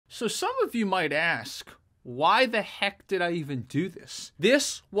So some of you might ask, why the heck did I even do this?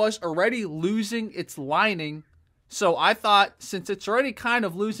 This was already losing its lining. So I thought, since it's already kind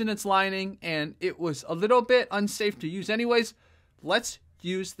of losing its lining and it was a little bit unsafe to use anyways, let's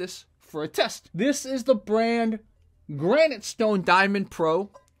use this for a test. This is the brand Granitestone Diamond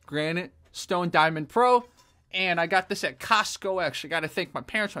Pro. Granitestone Diamond Pro. And I got this at Costco. Actually, got to thank my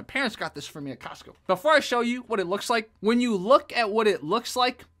parents. My parents got this for me at Costco. Before I show you what it looks like, when you look at what it looks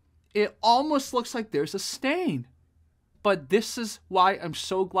like, it almost looks like there's a stain. But this is why I'm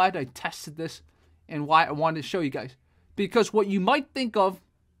so glad I tested this and why I wanted to show you guys. Because what you might think of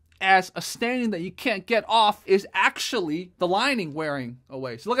as a stain that you can't get off is actually the lining wearing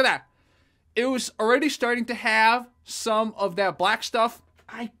away. So look at that. It was already starting to have some of that black stuff.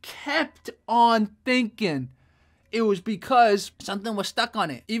 I kept on thinking it was because something was stuck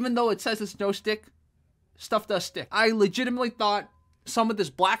on it. Even though it says it's no stick, stuff does stick. I legitimately thought some of this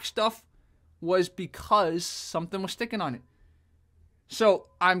black stuff was because something was sticking on it. So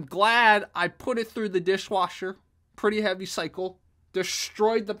I'm glad I put it through the dishwasher, pretty heavy cycle,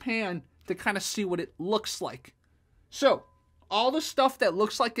 destroyed the pan to kind of see what it looks like. So all the stuff that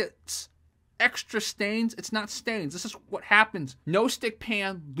looks like it's extra stains, it's not stains. This is what happens. No stick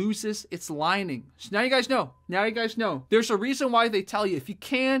pan loses its lining. So now you guys know. Now you guys know. There's a reason why they tell you if you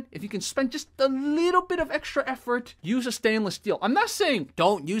can spend just a little bit of extra effort, use a stainless steel. I'm not saying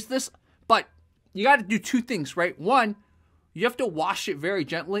don't use this, but you got to do two things, right? One, you have to wash it very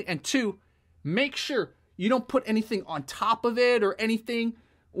gently, and two, make sure you don't put anything on top of it or anything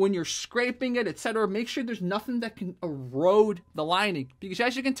when you're scraping it, etc. Make sure there's nothing that can erode the lining. Because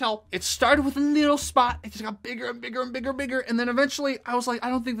as you can tell, it started with a little spot. It just got bigger and bigger and bigger and bigger. And then eventually I was like, I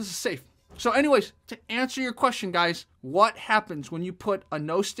don't think this is safe. So anyways, to answer your question, guys, what happens when you put a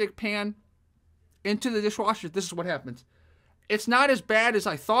no-stick pan into the dishwasher? This is what happens. It's not as bad as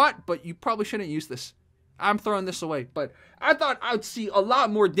I thought, but you probably shouldn't use this. I'm throwing this away. But I thought I'd see a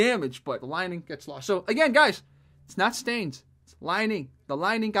lot more damage, but the lining gets lost. So again, guys, it's not stains. It's lining. The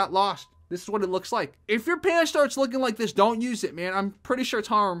lining got lost. This is what it looks like. If your pan starts looking like this, don't use it, man. I'm pretty sure it's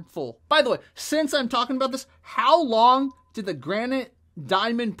harmful. By the way, since I'm talking about this, how long did the Granite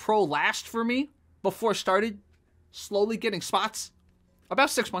Diamond Pro last for me before I started slowly getting spots? About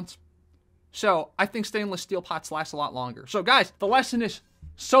 6 months. So I think stainless steel pots last a lot longer. So guys, the lesson is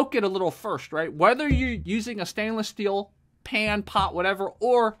soak it a little first, right? Whether you're using a stainless steel pan, pot, whatever,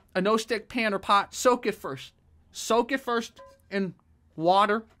 or a no-stick pan or pot, soak it first. Soak it first in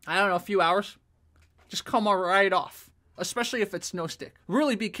water, I don't know, a few hours. Just come right off, especially if it's no stick.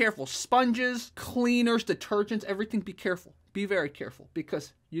 Really be careful. Sponges, cleaners, detergents, everything, be careful. Be very careful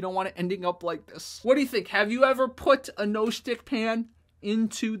because you don't want it ending up like this. What do you think? Have you ever put a no-stick pan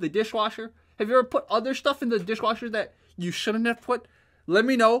into the dishwasher? Have you ever put other stuff in the dishwasher that you shouldn't have put? Let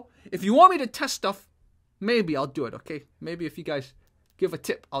me know. If you want me to test stuff, maybe I'll do it, okay? Maybe if you guys give a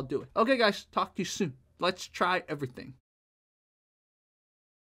tip, I'll do it. Okay, guys, talk to you soon. Let's try everything.